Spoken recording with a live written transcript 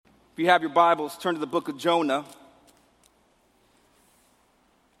you have your Bibles, turn to the book of Jonah.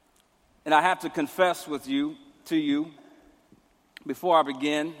 And I have to confess to you, before I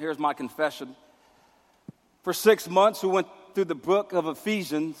begin, here's my confession. For 6 months, we went through the book of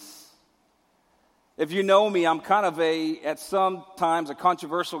Ephesians. If you know me, I'm kind of at some times, a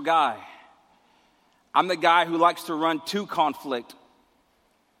controversial guy. I'm the guy who likes to run to conflict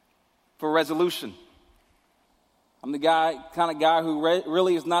for resolution. I'm the kind of guy who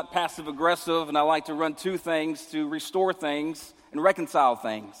really is not passive aggressive, and I like to run to things to restore things and reconcile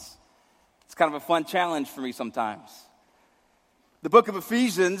things. It's kind of a fun challenge for me sometimes. The book of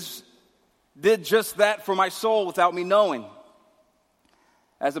Ephesians did just that for my soul without me knowing.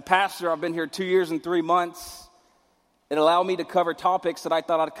 As a pastor, I've been here 2 years and 3 months. It allowed me to cover topics that I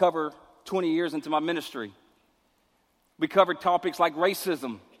thought I'd cover 20 years into my ministry. We covered topics like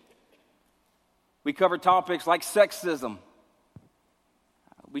racism. We covered topics like sexism.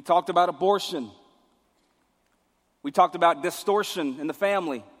 We talked about abortion. We talked about distortion in the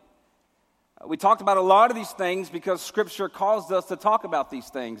family. We talked about a lot of these things because Scripture caused us to talk about these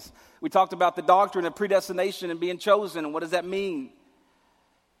things. We talked about the doctrine of predestination and being chosen, and what does that mean?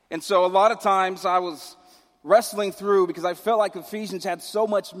 And so a lot of times I was wrestling through because I felt like Ephesians had so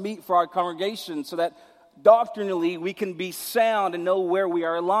much meat for our congregation so that doctrinally we can be sound and know where we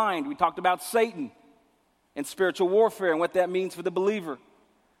are aligned. We talked about Satan and spiritual warfare and what that means for the believer.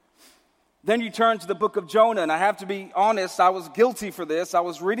 Then you turn to the book of Jonah, and I have to be honest, I was guilty for this. I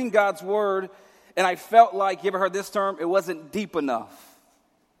was reading God's word, and I felt like, you ever heard this term? It wasn't deep enough.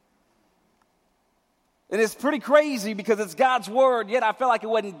 And it's pretty crazy because it's God's word, yet I felt like it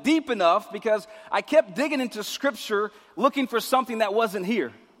wasn't deep enough because I kept digging into Scripture looking for something that wasn't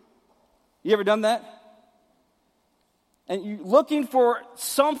here. You ever done that? And you looking for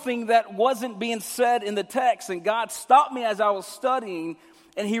something that wasn't being said in the text, and God stopped me as I was studying,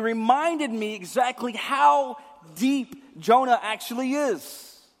 and He reminded me exactly how deep Jonah actually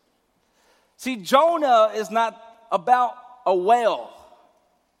is. See, Jonah is not about a whale.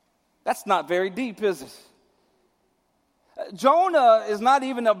 That's not very deep, is it? Jonah is not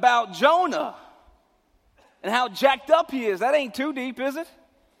even about Jonah and how jacked up he is. That ain't too deep, is it?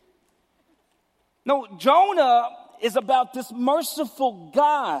 No, Jonah is about this merciful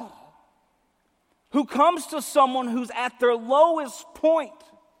God who comes to someone who's at their lowest point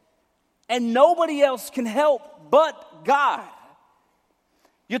and nobody else can help but God.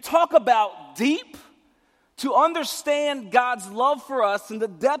 You talk about deep. To understand God's love for us and the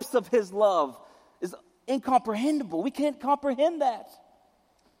depths of His love is incomprehensible. We can't comprehend that.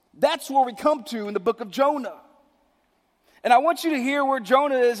 That's where we come to in the book of Jonah. And I want you to hear where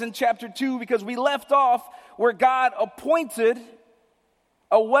Jonah is in chapter 2 because we left off where God appointed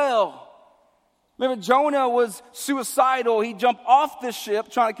a whale. Remember, Jonah was suicidal. He jumped off the ship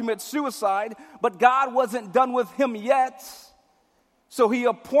trying to commit suicide, but God wasn't done with him yet. So He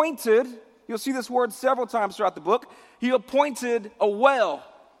appointed, you'll see this word several times throughout the book, He appointed a whale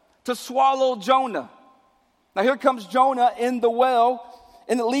to swallow Jonah. Now here comes Jonah in the whale,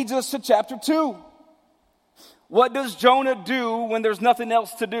 and it leads us to chapter 2. What does Jonah do when there's nothing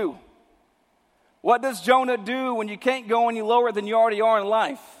else to do? What does Jonah do when you can't go any lower than you already are in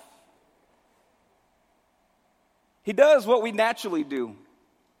life? He does what we naturally do.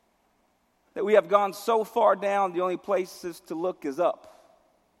 That we have gone so far down, the only places to look is up.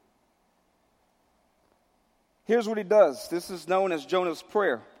 Here's what he does. This is known as Jonah's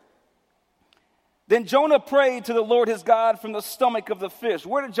prayer. Then Jonah prayed to the Lord his God from the stomach of the fish.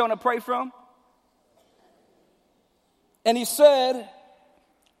 Where did Jonah pray from? And he said,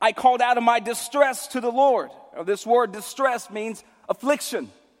 I called out of my distress to the Lord. Now, this word distress means affliction.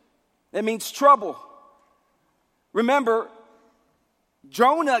 It means trouble. Remember,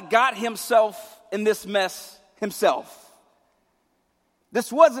 Jonah got himself in this mess himself.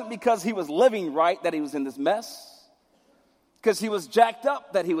 This wasn't because he was living right that he was in this mess. Because he was jacked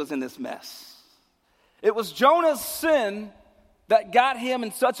up that he was in this mess. It was Jonah's sin that got him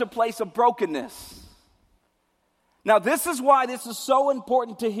in such a place of brokenness. Now, this is why this is so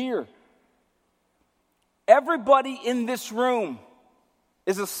important to hear. Everybody in this room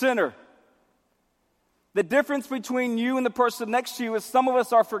is a sinner. The difference between you and the person next to you is some of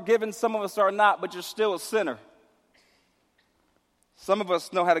us are forgiven, some of us are not, but you're still a sinner. Some of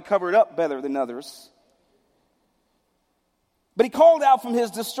us know how to cover it up better than others. But he called out from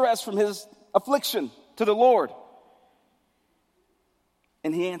his distress, from his affliction to the Lord.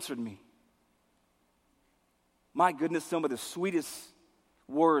 And he answered me. My goodness, some of the sweetest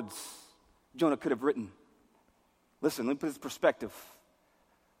words Jonah could have written. Listen, let me put this in perspective.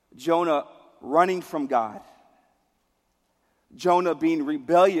 Jonah running from God, Jonah being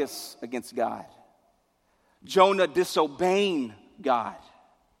rebellious against God. Jonah disobeying God.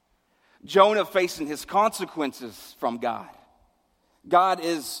 Jonah facing his consequences from God. God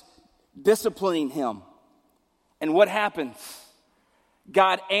is disciplining him. And what happens?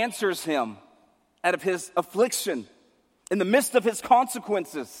 God answers him out of his affliction in the midst of his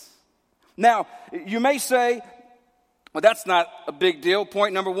consequences. Now, you may say, well, that's not a big deal.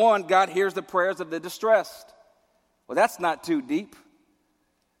 Point number one, God hears the prayers of the distressed. Well, that's not too deep.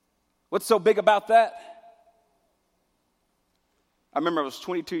 What's so big about that? I remember I was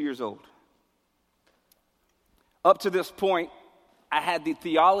 22 years old. Up to this point, I had the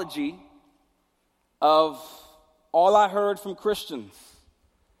theology of all I heard from Christians.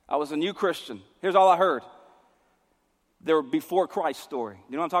 I was a new Christian. Here's all I heard. Their before Christ story.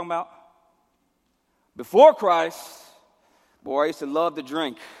 You know what I'm talking about? Before Christ, boy, I used to love to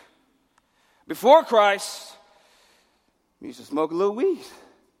drink. Before Christ, I used to smoke a little weed.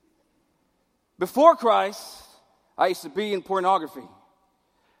 Before Christ, I used to be in pornography.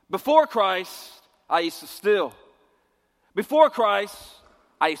 Before Christ, I used to steal. Before Christ,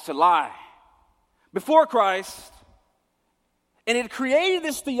 I used to lie. Before Christ, and it created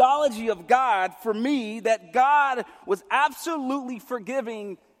this theology of God for me that God was absolutely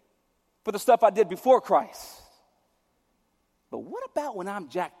forgiving for the stuff I did before Christ. But what about when I'm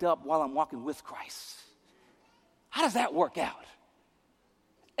jacked up while I'm walking with Christ? How does that work out?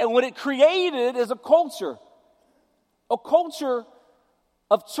 And what it created is a culture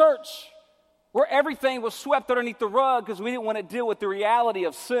of church where everything was swept underneath the rug because we didn't want to deal with the reality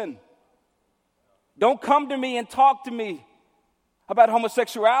of sin. Don't come to me and talk to me about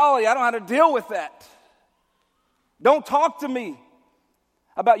homosexuality. I don't know how to deal with that. Don't talk to me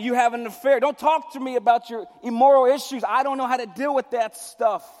about you having an affair. Don't talk to me about your immoral issues. I don't know how to deal with that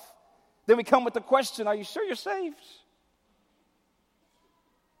stuff. Then we come with the question, are you sure you're saved?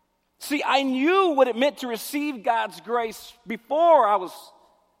 See, I knew what it meant to receive God's grace before I was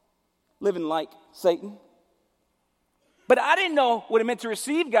living like Satan. But I didn't know what it meant to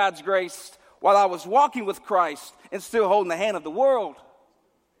receive God's grace while I was walking with Christ and still holding the hand of the world.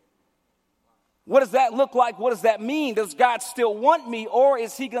 What does that look like? What does that mean? Does God still want me, or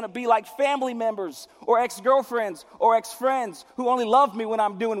is he going to be like family members or ex-girlfriends or ex-friends who only love me when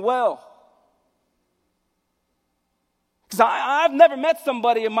I'm doing well? Because I've never met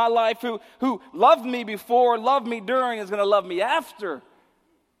somebody in my life who loved me before, loved me during, is going to love me after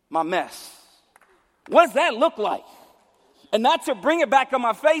my mess. What does that look like? And not to bring it back on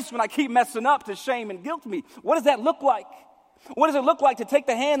my face when I keep messing up to shame and guilt me. What does that look like? What does it look like to take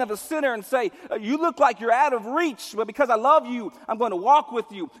the hand of a sinner and say, you look like you're out of reach, but because I love you, I'm going to walk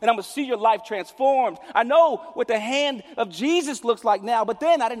with you, and I'm going to see your life transformed. I know what the hand of Jesus looks like now, but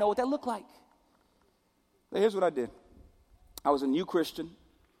then I didn't know what that looked like. So here's what I did. I was a new Christian.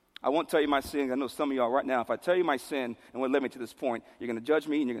 I won't tell you my sin. I know some of y'all right now, if I tell you my sin and what led me to this point, you're going to judge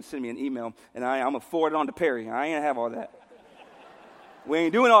me and you're going to send me an email, and I'm going to forward it on to Perry. I ain't going to have all that. We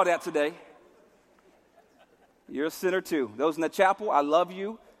ain't doing all that today. You're a sinner too. Those in the chapel, I love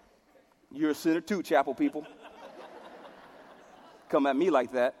you. You're a sinner too, chapel people. Come at me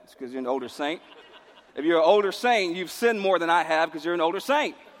like that. It's because you're an older saint. If you're an older saint, you've sinned more than I have because you're an older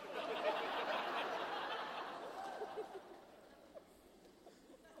saint.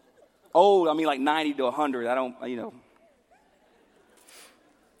 Old, I mean like 90 to 100. I don't,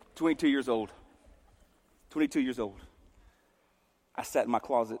 22 years old. 22 years old. I sat in my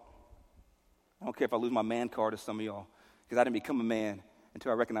closet. I don't care if I lose my man card to some of y'all, because I didn't become a man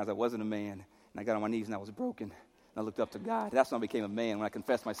until I recognized I wasn't a man. And I got on my knees and I was broken. And I looked up to God. That's when I became a man, when I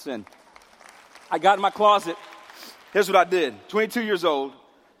confessed my sin. I got in my closet. Here's what I did. 22 years old,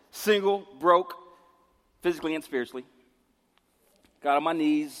 single, broke, physically and spiritually. Got on my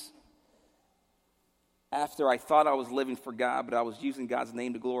knees after I thought I was living for God, but I was using God's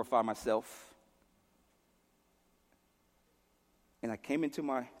name to glorify myself. And I came into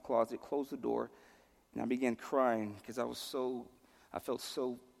my closet, closed the door, and I began crying because I felt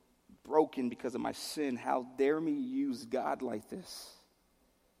so broken because of my sin. How dare me use God like this?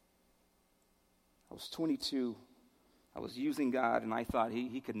 I was 22. I was using God, and I thought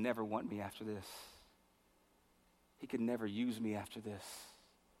he could never want me after this. He could never use me after this.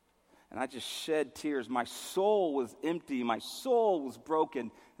 And I just shed tears. My soul was empty. My soul was broken.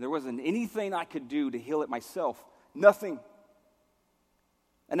 There wasn't anything I could do to heal it myself. Nothing.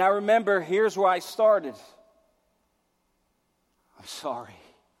 And I remember, here's where I started. I'm sorry.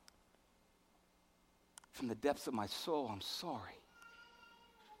 From the depths of my soul, I'm sorry.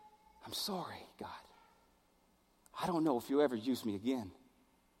 I'm sorry, God. I don't know if you'll ever use me again.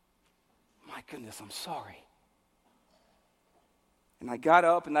 My goodness, I'm sorry. And I got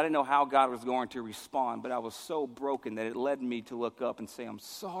up, and I didn't know how God was going to respond, but I was so broken that it led me to look up and say, I'm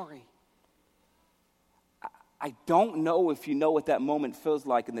sorry. I don't know if you know what that moment feels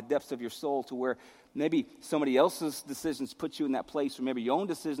like in the depths of your soul, to where maybe somebody else's decisions put you in that place, or maybe your own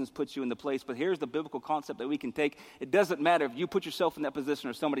decisions put you in the place. But here's the biblical concept that we can take. It doesn't matter if you put yourself in that position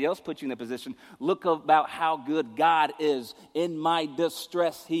or somebody else put you in that position. Look about how good God is. In my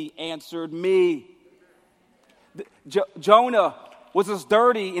distress, he answered me. Jonah was as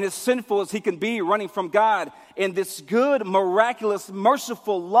dirty and as sinful as he can be, running from God. And this good, miraculous,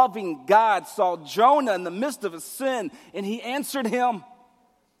 merciful, loving God saw Jonah in the midst of his sin, and he answered him.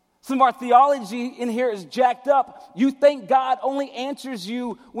 Some of our theology in here is jacked up. You think God only answers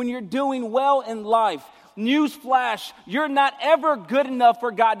you when you're doing well in life. Newsflash, you're not ever good enough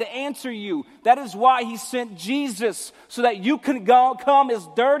for God to answer you. That is why he sent Jesus, so that you can come as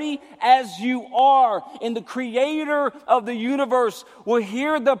dirty as you are. And the creator of the universe will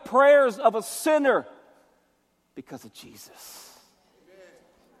hear the prayers of a sinner because of Jesus.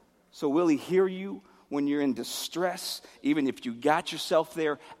 So will he hear you when you're in distress, even if you got yourself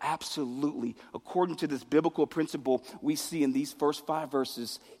there? Absolutely. According to this biblical principle we see in these first 5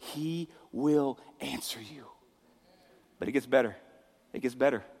 verses, he will answer you. But it gets better. It gets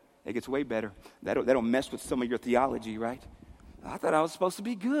better. It gets way better. That'll mess with some of your theology, right? I thought I was supposed to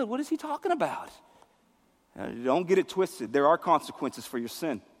be good. What is he talking about? Don't get it twisted. There are consequences for your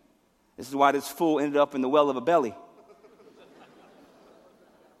sin. This is why this fool ended up in the well of a belly.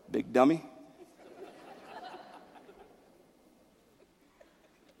 Big dummy.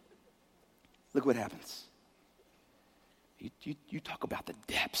 Look what happens. You talk about the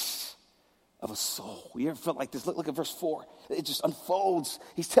depths of a soul. You ever felt like this? Look at verse 4. It just unfolds.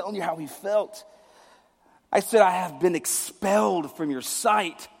 He's telling you how he felt. I said, I have been expelled from your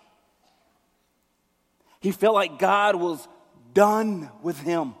sight. He felt like God was done with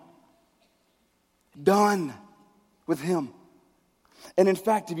him. Done with him. And in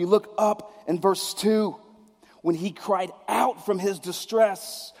fact, if you look up in verse 2, when he cried out from his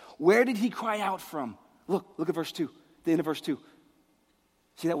distress, where did he cry out from? Look at verse 2, the end of verse 2.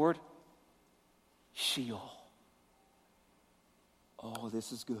 See that word? Sheol. Oh,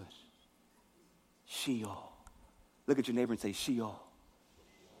 this is good. Sheol. Look at your neighbor and say, Sheol.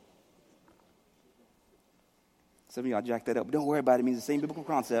 Some of y'all jacked that up, but don't worry about it. It means the same biblical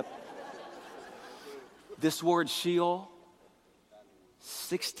concept. This word Sheol,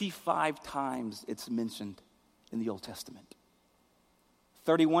 65 times it's mentioned in the Old Testament.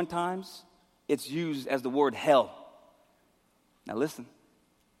 31 times it's used as the word hell. Now listen.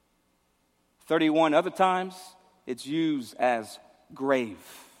 31 other times it's used as grave.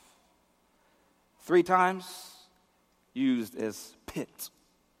 3 times used as pit.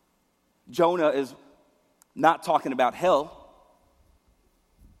 Jonah is not talking about hell,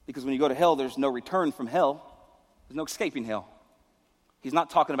 because when you go to hell, there's no return from hell. There's no escaping hell. He's not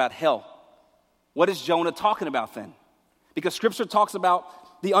talking about hell. What is Jonah talking about then? Because Scripture talks about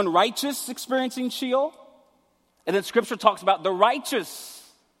the unrighteous experiencing Sheol, and then Scripture talks about the righteous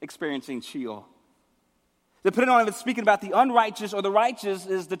experiencing Sheol. Depending on if it's speaking about the unrighteous or the righteous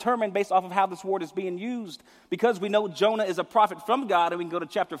is determined based off of how this word is being used. Because we know Jonah is a prophet from God, and we can go to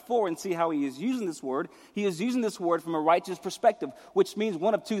chapter 4 and see how he is using this word. He is using this word from a righteous perspective, which means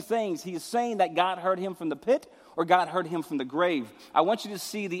one of 2 things. He is saying that God heard him from the pit, or God heard him from the grave. I want you to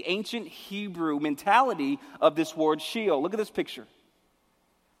see the ancient Hebrew mentality of this word Sheol. Look at this picture.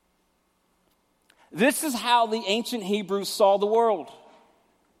 This is how the ancient Hebrews saw the world.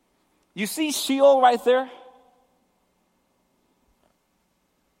 You see Sheol right there?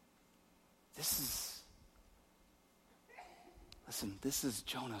 This is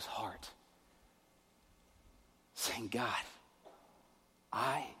Jonah's heart saying, God,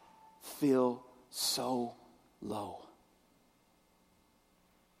 I feel so low.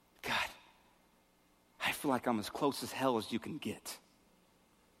 God, I feel like I'm as close as hell as you can get.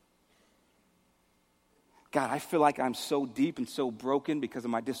 God, I feel like I'm so deep and so broken because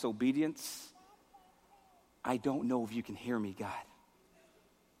of my disobedience. I don't know if you can hear me, God.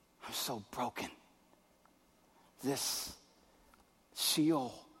 I'm so broken. This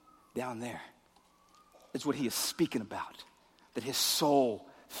Sheol down there is what he is speaking about. That his soul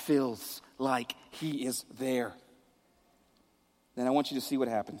feels like he is there. Then I want you to see what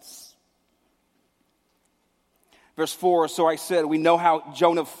happens. Verse 4, so I said, we know how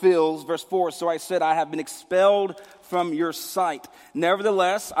Jonah feels. Verse 4, so I said, I have been expelled from your sight.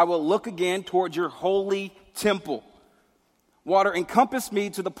 Nevertheless, I will look again toward your holy temple. Water encompassed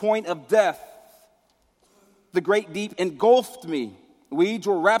me to the point of death. The great deep engulfed me. Weeds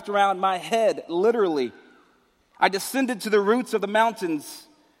were wrapped around my head, literally. I descended to the roots of the mountains.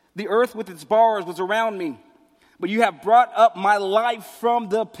 The earth with its bars was around me. But you have brought up my life from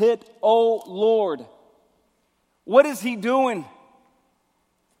the pit, O Lord. What is he doing?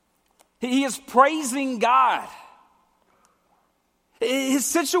 He is praising God. His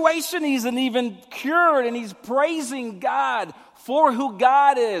situation isn't even cured, and he's praising God for who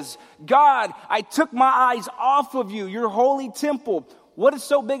God is. God, I took my eyes off of you, your holy temple. What is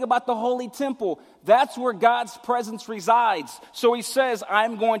so big about the holy temple? That's where God's presence resides. So he says,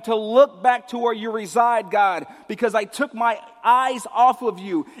 I'm going to look back to where you reside, God, because I took my eyes off of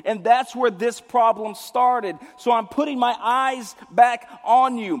you. And that's where this problem started. So I'm putting my eyes back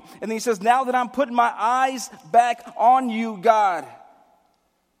on you. And then he says, now that I'm putting my eyes back on you, God,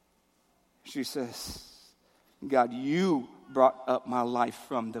 she says, God, you brought up my life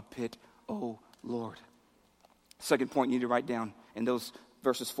from the pit, oh Lord. Second point you need to write down in those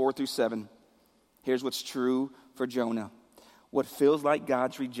verses 4-7. Here's what's true for Jonah. What feels like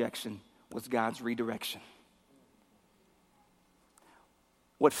God's rejection was God's redirection.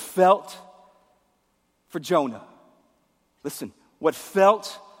 What felt for Jonah, listen, what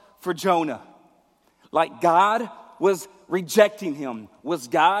felt for Jonah like God was rejecting him was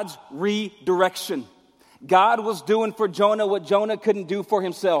God's redirection. God was doing for Jonah what Jonah couldn't do for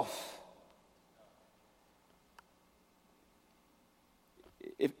himself.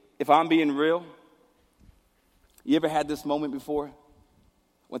 If I'm being real, you ever had this moment before?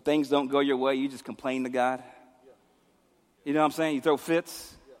 When things don't go your way, you just complain to God? You know what I'm saying? You throw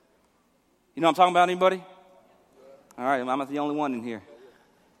fits? You know what I'm talking about, anybody? All right, I'm not the only one in here.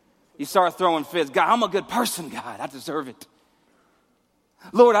 You start throwing fits. God, I'm a good person, God. I deserve it.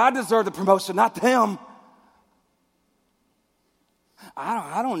 Lord, I deserve the promotion, not them.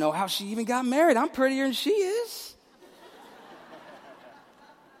 I don't know how she even got married. I'm prettier than she is.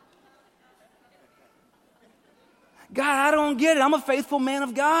 God, I don't get it. I'm a faithful man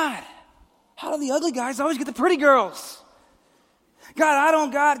of God. How do the ugly guys always get the pretty girls? God, I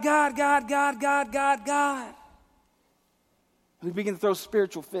don't, God. We begin to throw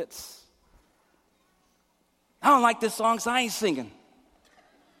spiritual fits. I don't like this song, so I ain't singing.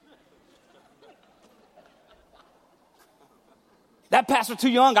 That pastor too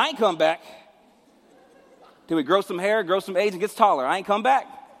young, I ain't come back. Till we grow some hair, grow some age, and gets taller. I ain't come back.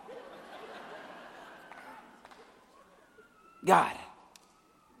 God.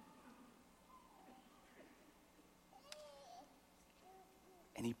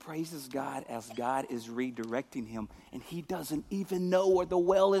 And he praises God as God is redirecting him. And he doesn't even know where the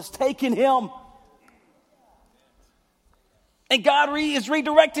well is taking him. And God is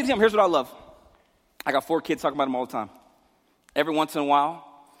redirecting him. Here's what I love. I got 4 kids, talking about them all the time. Every once in a while,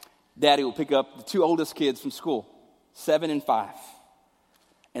 Daddy will pick up the 2 oldest kids from school, 7 and 5.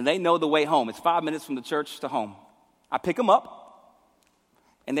 And they know the way home. It's 5 minutes from the church to home. I pick them up,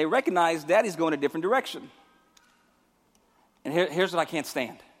 and they recognize Daddy's going a different direction. And here's what I can't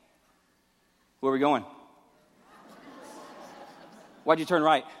stand. Where are we going? Why'd you turn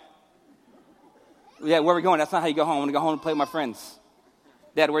right? Yeah, where are we going? That's not how you go home. I want to go home and play with my friends.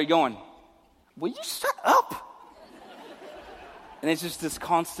 Dad, where are you going? Will you shut up? And it's just this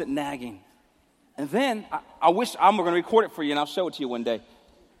constant nagging. And then, I wish I'm going to record it for you and I'll show it to you one day.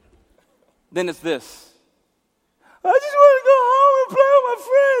 Then it's this. I just want to go home and play with my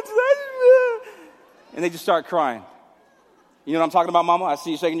friends. And they just start crying. You know what I'm talking about, Mama? I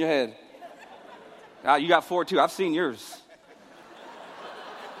see you shaking your head. You got 4 too. I've seen yours.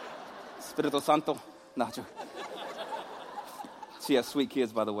 Espíritu Santo. No, she has sweet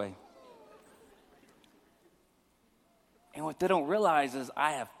kids, by the way. And what they don't realize is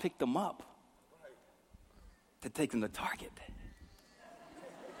I have picked them up to take them to Target.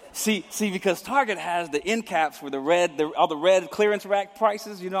 See, because Target has the end caps for all the red clearance rack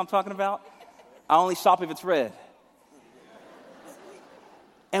prices. You know what I'm talking about? I only shop if it's red.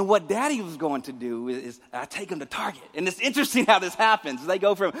 And what Daddy was going to do is I take them to Target. And it's interesting how this happens. They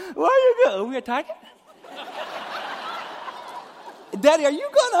go from, where are you going? We at Target? Daddy, are you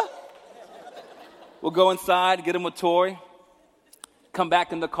gonna? We'll go inside, get him a toy, come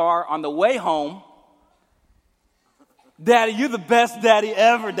back in the car. On the way home, Daddy, you're the best daddy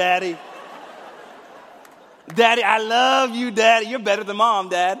ever, Daddy. Daddy, I love you, Daddy. You're better than Mom,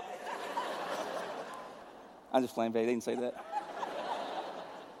 Dad. I'm just playing, baby. They didn't say that.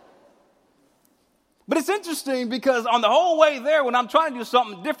 But it's interesting because on the whole way there, when I'm trying to do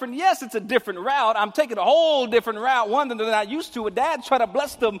something different, yes, it's a different route. I'm taking a whole different route, one that they're not used to. And Dad tried to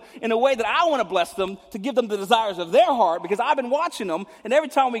bless them in a way that I want to bless them, to give them the desires of their heart, because I've been watching them. And every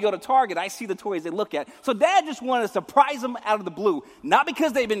time we go to Target, I see the toys they look at. So Dad just wanted to surprise them out of the blue. Not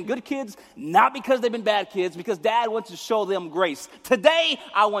because they've been good kids, not because they've been bad kids, because Dad wants to show them grace. Today,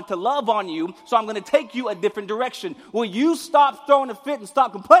 I want to love on you, so I'm going to take you a different direction. Will you stop throwing a fit and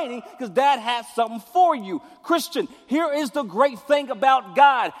stop complaining, because Dad has something for you. Christian, here is the great thing about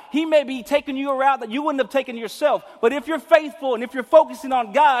God. He may be taking you a route that you wouldn't have taken yourself, but if you're faithful and if you're focusing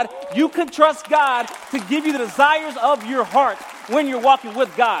on God, you can trust God to give you the desires of your heart when you're walking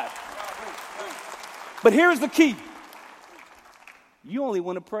with God. But here's the key. You only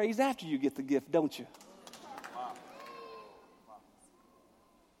want to praise after you get the gift, don't you?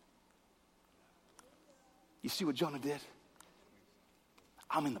 You see what Jonah did?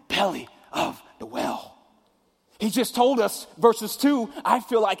 I'm in the belly of the well. He just told us, verses 2, I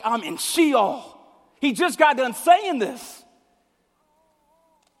feel like I'm in Sheol. He just got done saying this.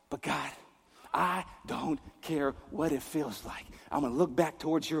 But God, I don't care what it feels like. I'm going to look back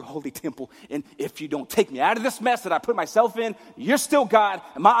towards your holy temple. And if you don't take me out of this mess that I put myself in, you're still God.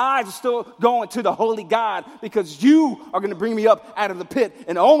 And my eyes are still going to the holy God, because you are going to bring me up out of the pit.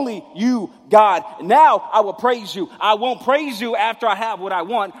 And only you, God. And now I will praise you. I won't praise you after I have what I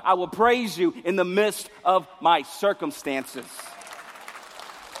want. I will praise you in the midst of my circumstances.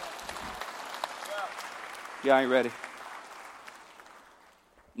 Yeah, I ain't ready.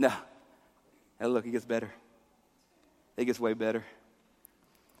 No. Hey, look, it gets better. It gets way better.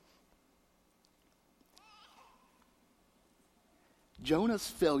 Jonah's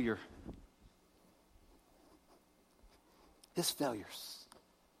failure, his failures,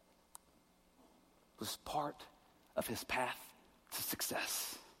 was part of his path to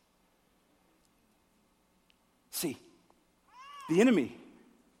success. See, the enemy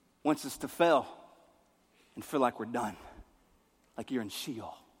wants us to fail and feel like we're done, like you're in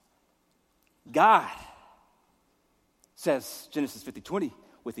Sheol. God says, Genesis 50:20,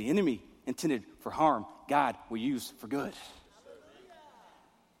 with the enemy intended for harm, God will use for good.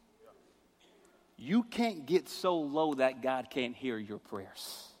 You can't get so low that God can't hear your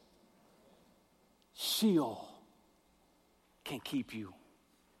prayers. Sheol can't keep you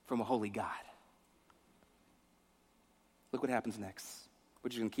from a holy God. Look what happens next. We're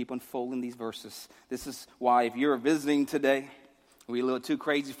just going to keep unfolding these verses. This is why, if you're visiting today, we're a little too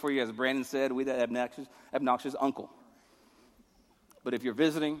crazy for you. As Brandon said, we're that obnoxious uncle. But if you're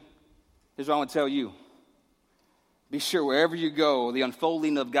visiting, here's what I want to tell you. Be sure wherever you go, the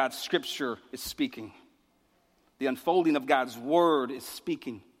unfolding of God's scripture is speaking. The unfolding of God's word is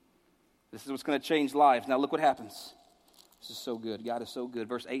speaking. This is what's going to change lives. Now look what happens. This is so good. God is so good.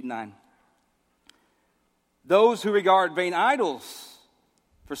 Verse 8 and 9. Those who regard vain idols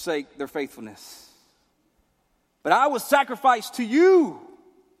forsake their faithfulness. But I will sacrifice to you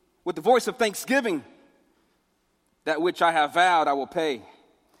with the voice of thanksgiving. That which I have vowed I will pay.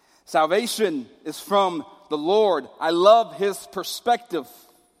 Salvation is from the Lord. I love his perspective.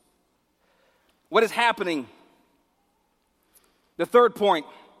 What is happening? The third point.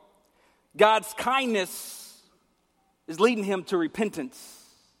 God's kindness is leading him to repentance.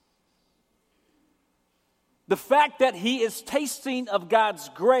 The fact that he is tasting of God's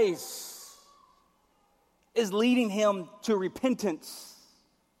grace is leading him to repentance.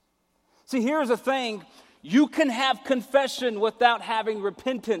 See, here's the thing. You can have confession without having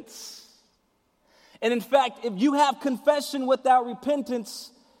repentance. And in fact, if you have confession without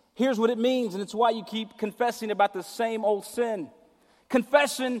repentance, here's what it means, and it's why you keep confessing about the same old sin.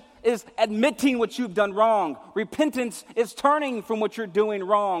 Confession is admitting what you've done wrong. Repentance is turning from what you're doing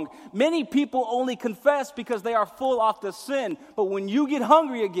wrong. Many people only confess because they are full off the sin. But when you get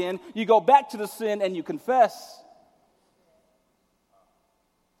hungry again, you go back to the sin and you confess.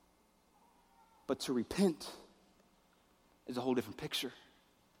 But to repent is a whole different picture.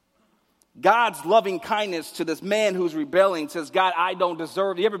 God's loving kindness to this man who's rebelling says, God, I don't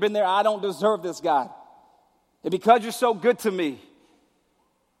deserve it. You ever been there? I don't deserve this, God. And because you're so good to me,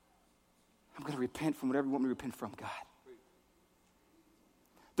 I'm going to repent from whatever you want me to repent from, God.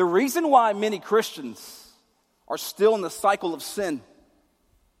 The reason why many Christians are still in the cycle of sin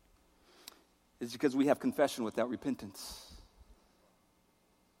is because we have confession without repentance.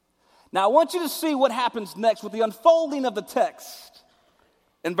 Now, I want you to see what happens next with the unfolding of the text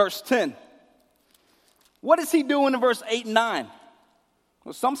in verse 10. What is he doing in verse 8 and 9?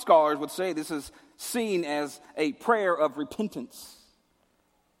 Well, some scholars would say this is seen as a prayer of repentance.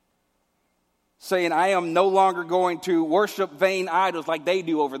 Saying, I am no longer going to worship vain idols like they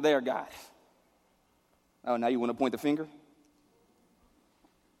do over there, God. Oh, now you want to point the finger?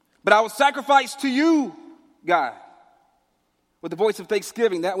 But I will sacrifice to you, God, with the voice of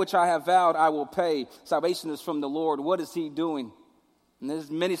thanksgiving. That which I have vowed, I will pay. Salvation is from the Lord. What is he doing? And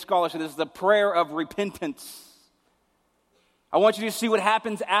there's many scholars say this is the prayer of repentance. I want you to see what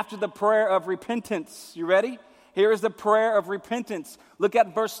happens after the prayer of repentance. You ready? Here is the prayer of repentance. Look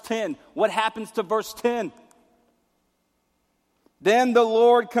at verse 10. What happens to verse 10? Then the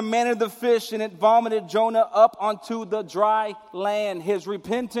Lord commanded the fish, and it vomited Jonah up onto the dry land. His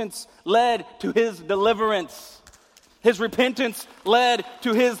repentance led to his deliverance. His repentance led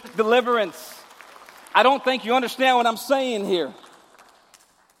to his deliverance. I don't think you understand what I'm saying here.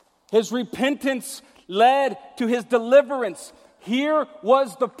 His repentance led to his deliverance. Here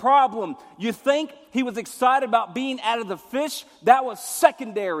was the problem. You think he was excited about being out of the fish? That was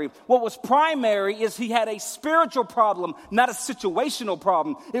secondary. What was primary is he had a spiritual problem, not a situational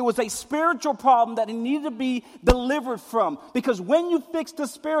problem. It was a spiritual problem that he needed to be delivered from. Because when you fix the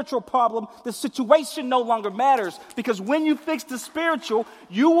spiritual problem, the situation no longer matters. Because when you fix the spiritual,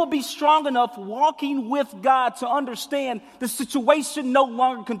 you will be strong enough walking with God to understand the situation no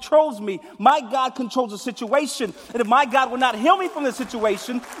longer controls me. My God controls the situation. And if my God will not heal me from the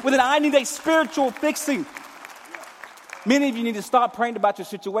situation, well, then I need a spiritual fixing. Many of you need to stop praying about your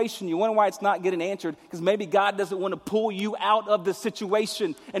situation. You wonder why it's not getting answered, because maybe God doesn't want to pull you out of the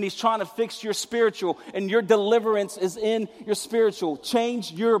situation, and he's trying to fix your spiritual, and your deliverance is in your spiritual.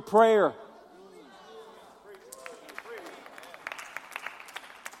 Change your prayer.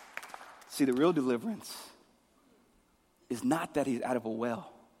 See, the real deliverance is not that he's out of a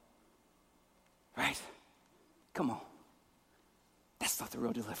well. Right? Come on. That's not the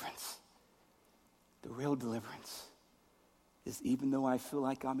real deliverance. The real deliverance is even though I feel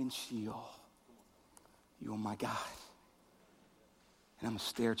like I'm in Sheol, you are my God. And I'm going to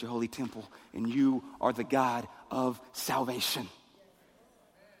stare at your holy temple, and you are the God of salvation.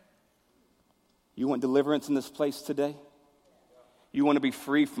 You want deliverance in this place today? You want to be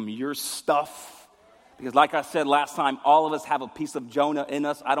free from your stuff? Because like I said last time, all of us have a piece of Jonah in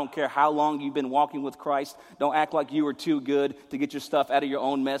us. I don't care how long you've been walking with Christ. Don't act like you were too good to get your stuff out of your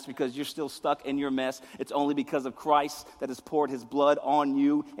own mess, because you're still stuck in your mess. It's only because of Christ that has poured his blood on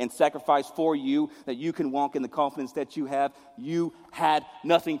you and sacrificed for you that you can walk in the confidence that you have. You had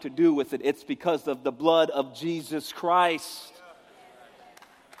nothing to do with it. It's because of the blood of Jesus Christ.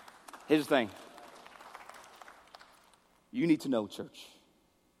 Here's the thing. You need to know, church.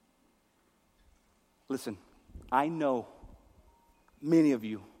 Listen, I know many of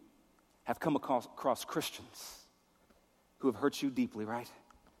you have come across Christians who have hurt you deeply, right?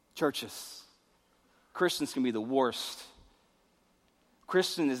 Churches. Christians can be the worst.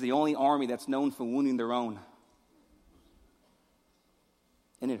 Christian is the only army that's known for wounding their own.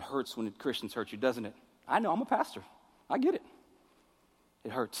 And it hurts when Christians hurt you, doesn't it? I know, I'm a pastor. I get it.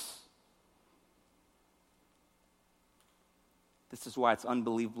 It hurts. This is why it's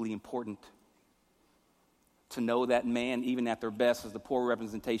unbelievably important to know that man, even at their best, is the poor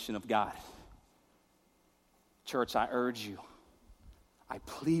representation of God. Church, I urge you, I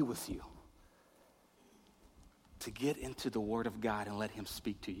plead with you to get into the Word of God and let him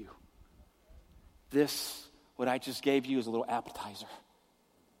speak to you. This, what I just gave you, is a little appetizer.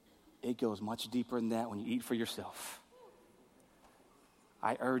 It goes much deeper than that when you eat for yourself.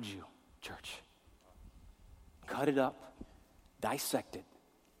 I urge you, church, cut it up, dissect it,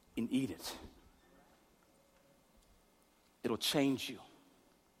 and eat it. It'll change you.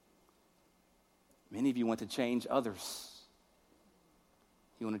 Many of you want to change others.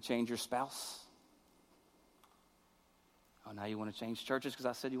 You want to change your spouse? Oh, now you want to change churches because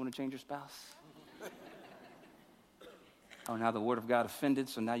I said you want to change your spouse? Oh, now the Word of God offended,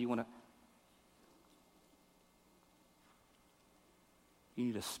 so now you want to... You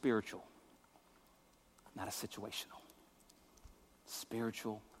need a spiritual, not a situational.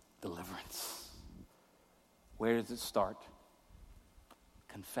 Spiritual deliverance. Where does it start?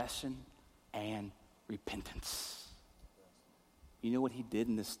 Confession and repentance. You know what he did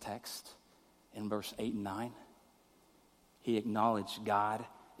in this text in verse 8 and 9? He acknowledged God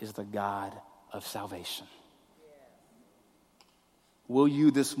is the God of salvation. Will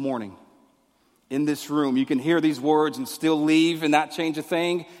you this morning, in this room, you can hear these words and still leave and not change a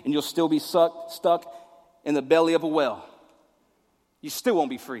thing, and you'll still be stuck in the belly of a well. You still won't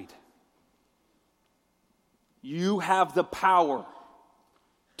be freed. You have the power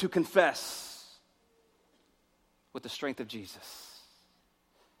to confess with the strength of Jesus.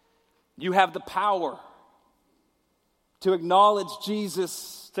 You have the power to acknowledge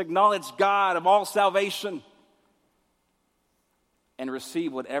Jesus, to acknowledge God of all salvation, and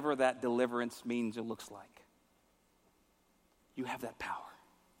receive whatever that deliverance means or looks like. You have that power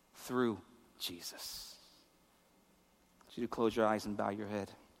through Jesus. I want you to close your eyes and bow your head.